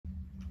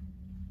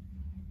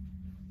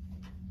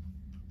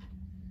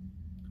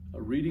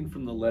A reading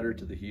from the letter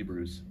to the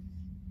Hebrews.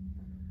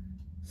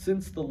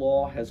 Since the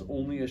law has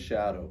only a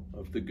shadow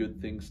of the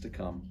good things to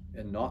come,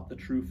 and not the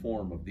true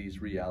form of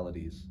these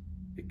realities,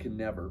 it can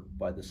never,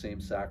 by the same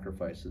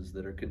sacrifices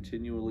that are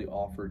continually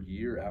offered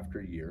year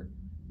after year,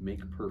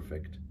 make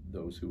perfect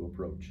those who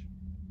approach.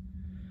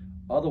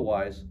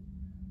 Otherwise,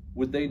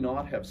 would they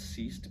not have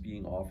ceased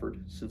being offered,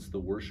 since the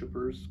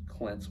worshippers,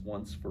 cleansed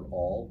once for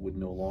all, would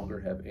no longer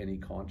have any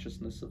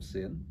consciousness of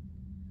sin?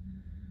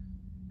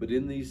 But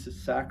in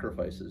these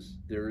sacrifices,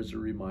 there is a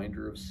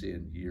reminder of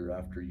sin year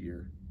after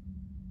year.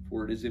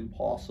 For it is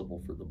impossible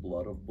for the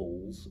blood of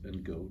bulls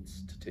and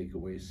goats to take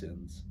away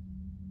sins.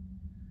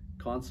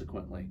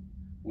 Consequently,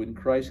 when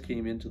Christ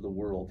came into the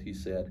world, he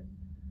said,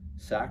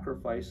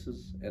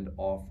 "Sacrifices and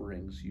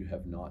offerings you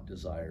have not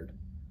desired,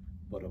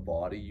 but a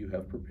body you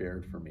have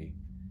prepared for me.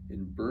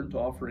 In burnt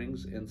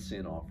offerings and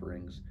sin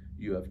offerings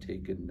you have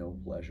taken no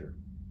pleasure."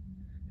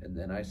 And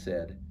then I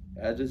said,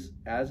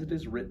 as it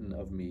is written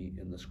of me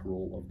in the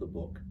scroll of the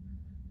book,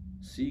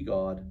 "See,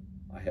 God,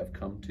 I have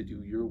come to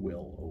do your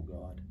will, O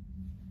God."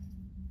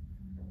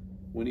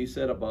 When he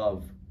said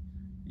above,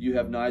 "You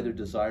have neither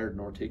desired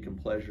nor taken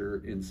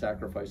pleasure in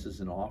sacrifices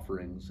and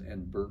offerings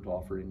and burnt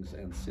offerings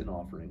and sin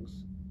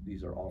offerings,"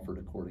 these are offered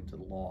according to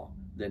the law,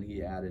 then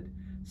he added,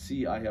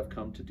 "See, I have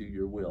come to do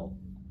your will."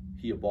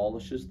 He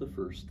abolishes the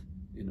first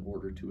in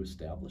order to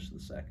establish the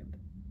second.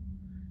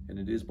 And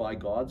it is by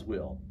God's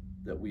will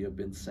that we have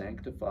been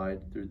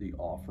sanctified through the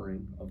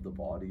offering of the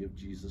body of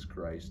Jesus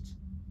Christ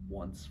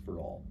once for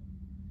all.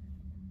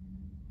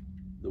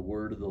 The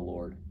word of the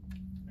Lord.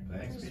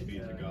 Thanks be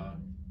to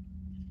God.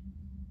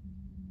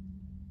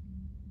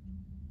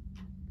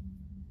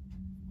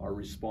 Our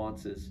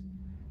response is,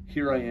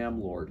 "Here I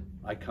am, Lord,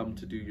 I come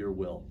to do your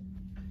will."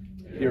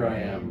 Here I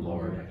am,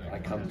 Lord, I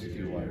come to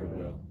do your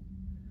will.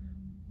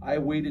 I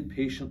waited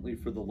patiently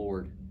for the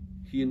Lord.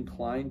 He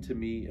inclined to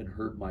me and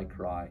heard my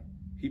cry.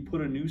 He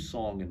put a new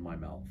song in my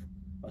mouth,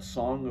 a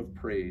song of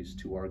praise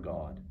to our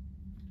God.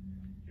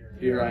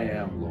 Here I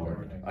am,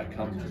 Lord, I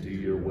come to do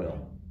your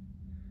will.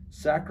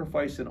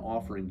 Sacrifice and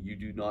offering you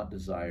do not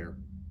desire,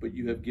 but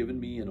you have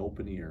given me an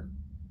open ear.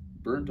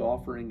 Burnt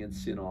offering and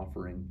sin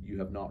offering you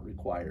have not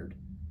required.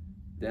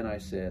 Then I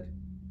said,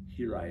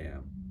 "Here I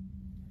am."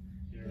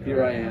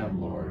 Here I am,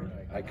 Lord,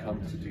 I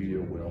come to do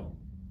your will.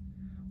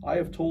 I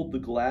have told the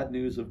glad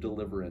news of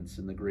deliverance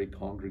in the great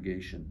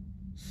congregation.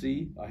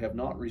 See, I have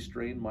not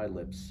restrained my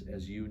lips,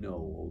 as you know,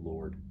 O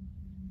Lord.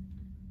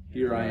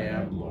 Here I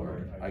am,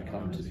 Lord, I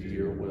come to do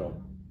your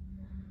will.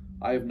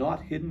 I have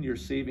not hidden your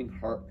saving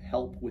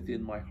help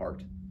within my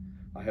heart.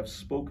 I have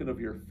spoken of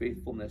your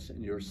faithfulness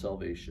and your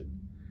salvation.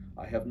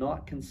 I have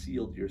not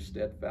concealed your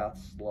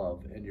steadfast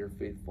love and your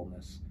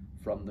faithfulness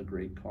from the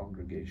great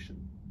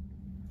congregation.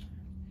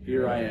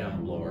 Here I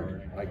am,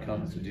 Lord, I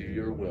come to do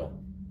your will.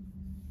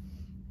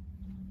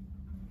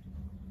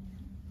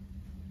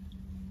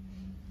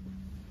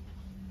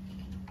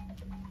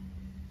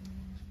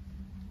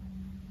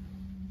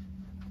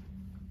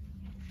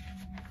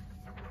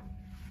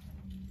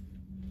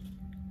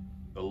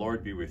 The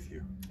Lord be with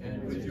you.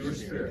 And with your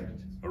spirit.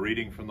 A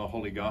reading from the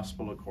Holy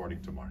Gospel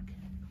according to Mark.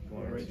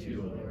 Glory to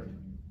you, Lord.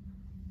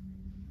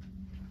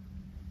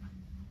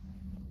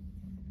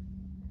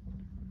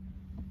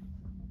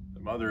 The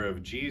mother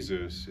of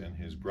Jesus and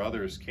his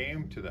brothers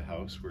came to the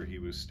house where he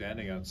was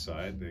standing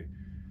outside. They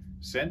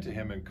sent to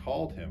him and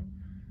called him.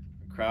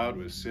 The crowd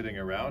was sitting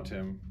around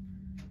him,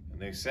 and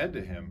they said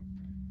to him,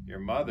 "Your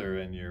mother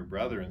and your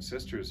brother and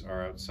sisters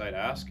are outside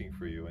asking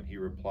for you." And he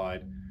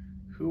replied,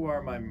 "Who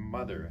are my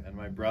mother and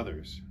my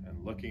brothers?"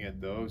 And looking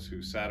at those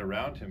who sat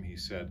around him, he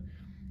said,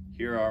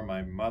 "Here are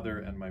my mother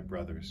and my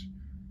brothers.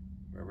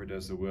 Whoever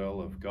does the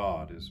will of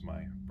God is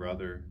my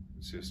brother,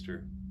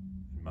 sister,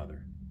 and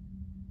mother."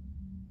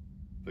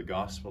 The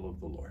Gospel of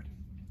the Lord.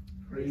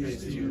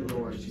 Praise to you,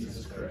 Lord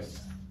Jesus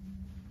Christ.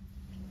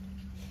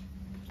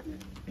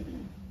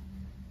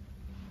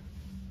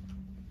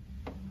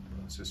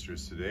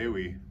 Sisters, today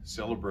we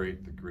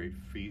celebrate the great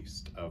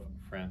feast of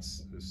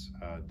Francis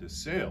de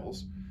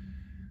Sales,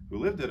 who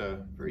lived at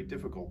a very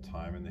difficult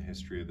time in the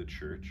history of the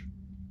Church,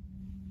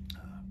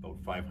 about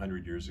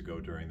 500 years ago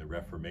during the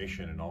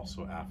Reformation, and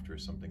also after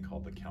something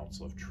called the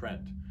Council of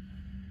Trent.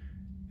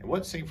 And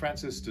what St.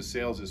 Francis de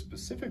Sales is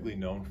specifically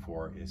known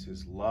for is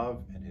his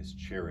love and his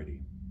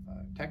charity.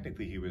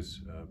 Technically, he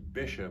was a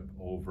bishop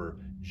over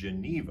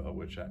Geneva,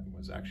 which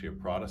was actually a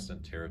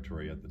Protestant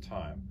territory at the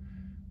time.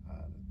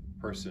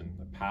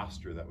 The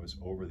pastor that was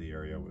over the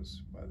area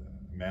was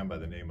a man by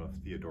the name of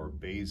Theodore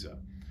Beza,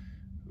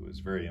 who was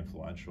very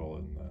influential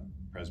in the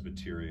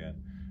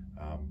Presbyterian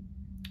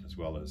as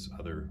well as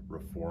other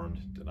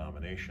Reformed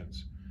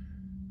denominations.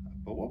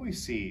 But what we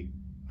see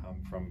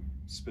from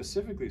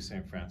specifically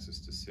St. Francis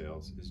de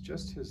Sales is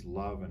just his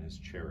love and his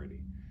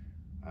charity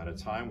at a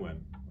time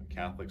when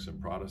Catholics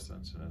and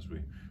Protestants, and as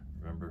we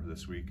remember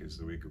this week is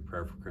the week of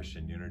prayer for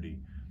Christian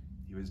unity,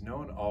 he was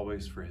known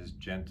always for his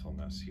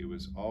gentleness. He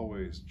was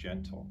always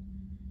gentle.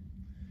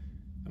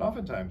 And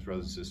oftentimes,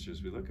 brothers and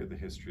sisters, we look at the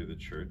history of the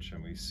Church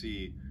and we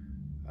see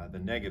the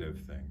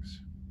negative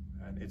things.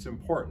 And it's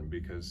important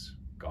because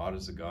God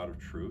is a God of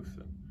truth,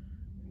 and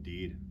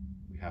indeed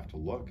we have to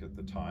look at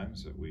the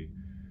times that we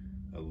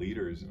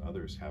leaders and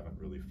others haven't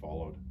really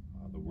followed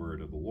the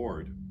word of the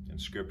Lord in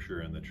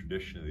Scripture and the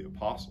tradition of the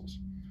apostles.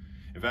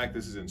 In fact,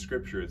 this is in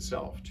Scripture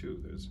itself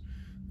too. There's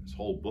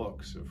whole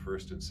books of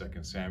 1st and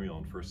 2nd Samuel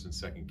and 1st and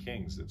 2nd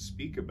Kings that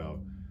speak about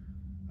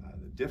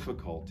the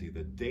difficulty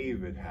that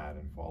David had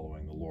in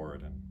following the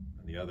Lord, and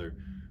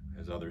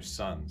his other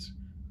sons,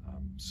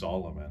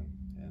 Solomon,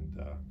 and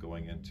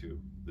going into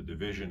the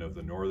division of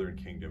the northern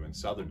kingdom and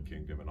southern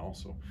kingdom. And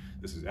also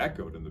this is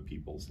echoed in the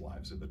people's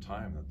lives at the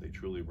time, that they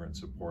truly weren't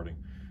supporting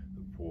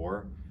the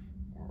poor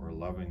or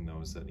loving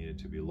those that needed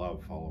to be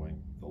loved,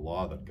 following the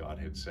law that God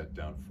had set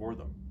down for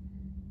them.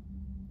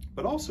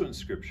 But also in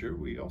Scripture,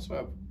 we also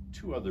have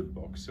two other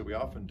books that we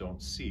often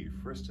don't see,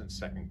 1st and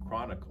 2nd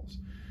Chronicles.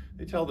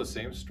 They tell the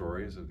same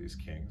stories of these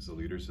kings, the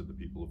leaders of the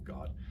people of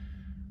God,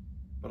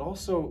 but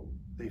also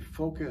they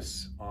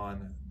focus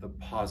on the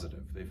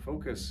positive. They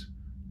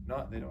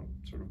don't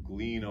sort of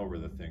glean over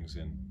the things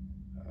in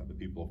the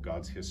people of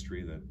God's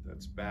history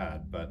that's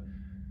bad, but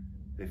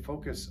they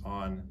focus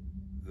on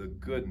the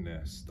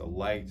goodness, the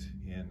light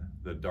in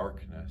the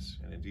darkness.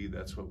 And indeed,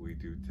 that's what we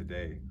do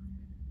today.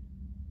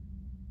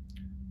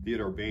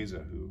 Theodore Beza,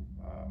 who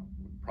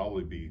would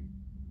probably be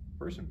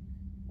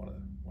one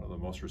of the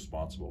most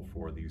responsible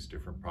for these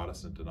different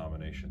Protestant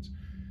denominations,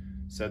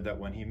 said that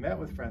when he met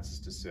with Francis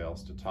de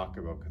Sales to talk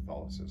about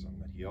Catholicism,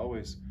 that he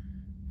always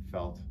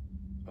felt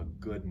a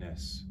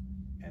goodness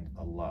and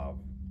a love.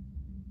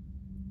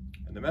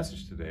 And the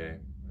message today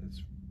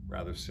is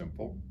rather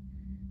simple,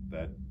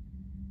 that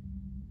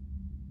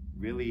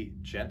really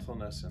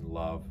gentleness and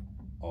love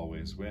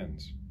always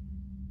wins.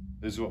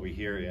 This is what we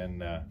hear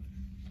in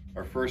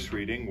our first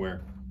reading,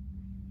 where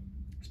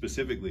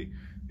specifically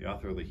the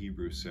author of the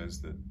Hebrews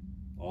says that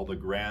all the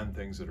grand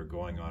things that are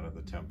going on at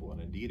the temple,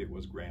 and indeed it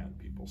was grand.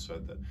 People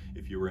said that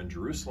if you were in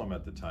Jerusalem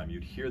at the time,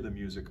 you'd hear the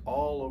music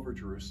all over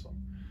Jerusalem,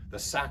 the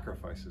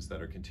sacrifices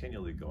that are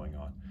continually going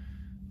on,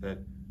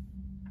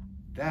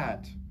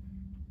 that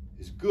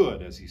is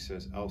good, as he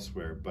says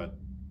elsewhere, but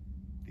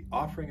the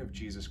offering of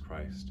Jesus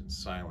Christ in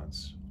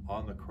silence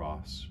on the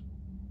cross,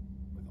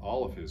 with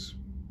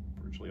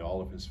virtually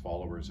all of his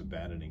followers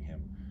abandoning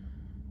him,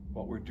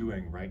 what we're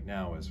doing right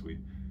now as we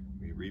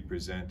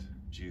represent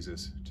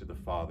Jesus to the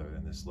Father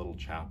in this little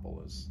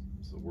chapel as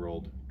the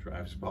world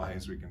drives by,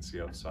 as we can see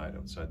outside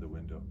the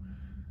window,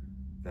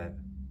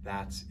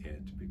 that's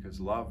it, because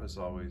love is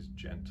always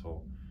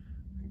gentle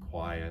and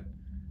quiet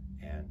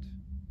and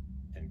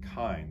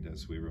kind,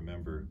 as we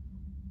remember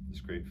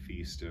this great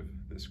feast of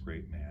this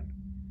great man.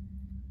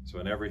 So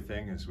in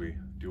everything, as we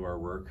do our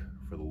work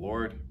for the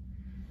Lord,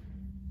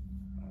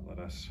 let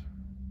us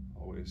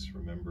always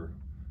remember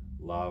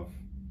love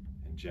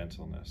and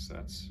gentleness.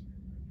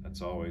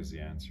 That's always the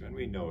answer, and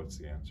we know it's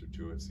the answer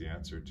to it. It's the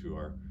answer to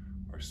our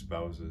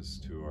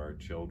spouses, to our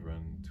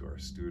children, to our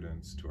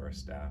students, to our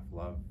staff.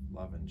 Love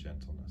and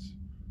gentleness.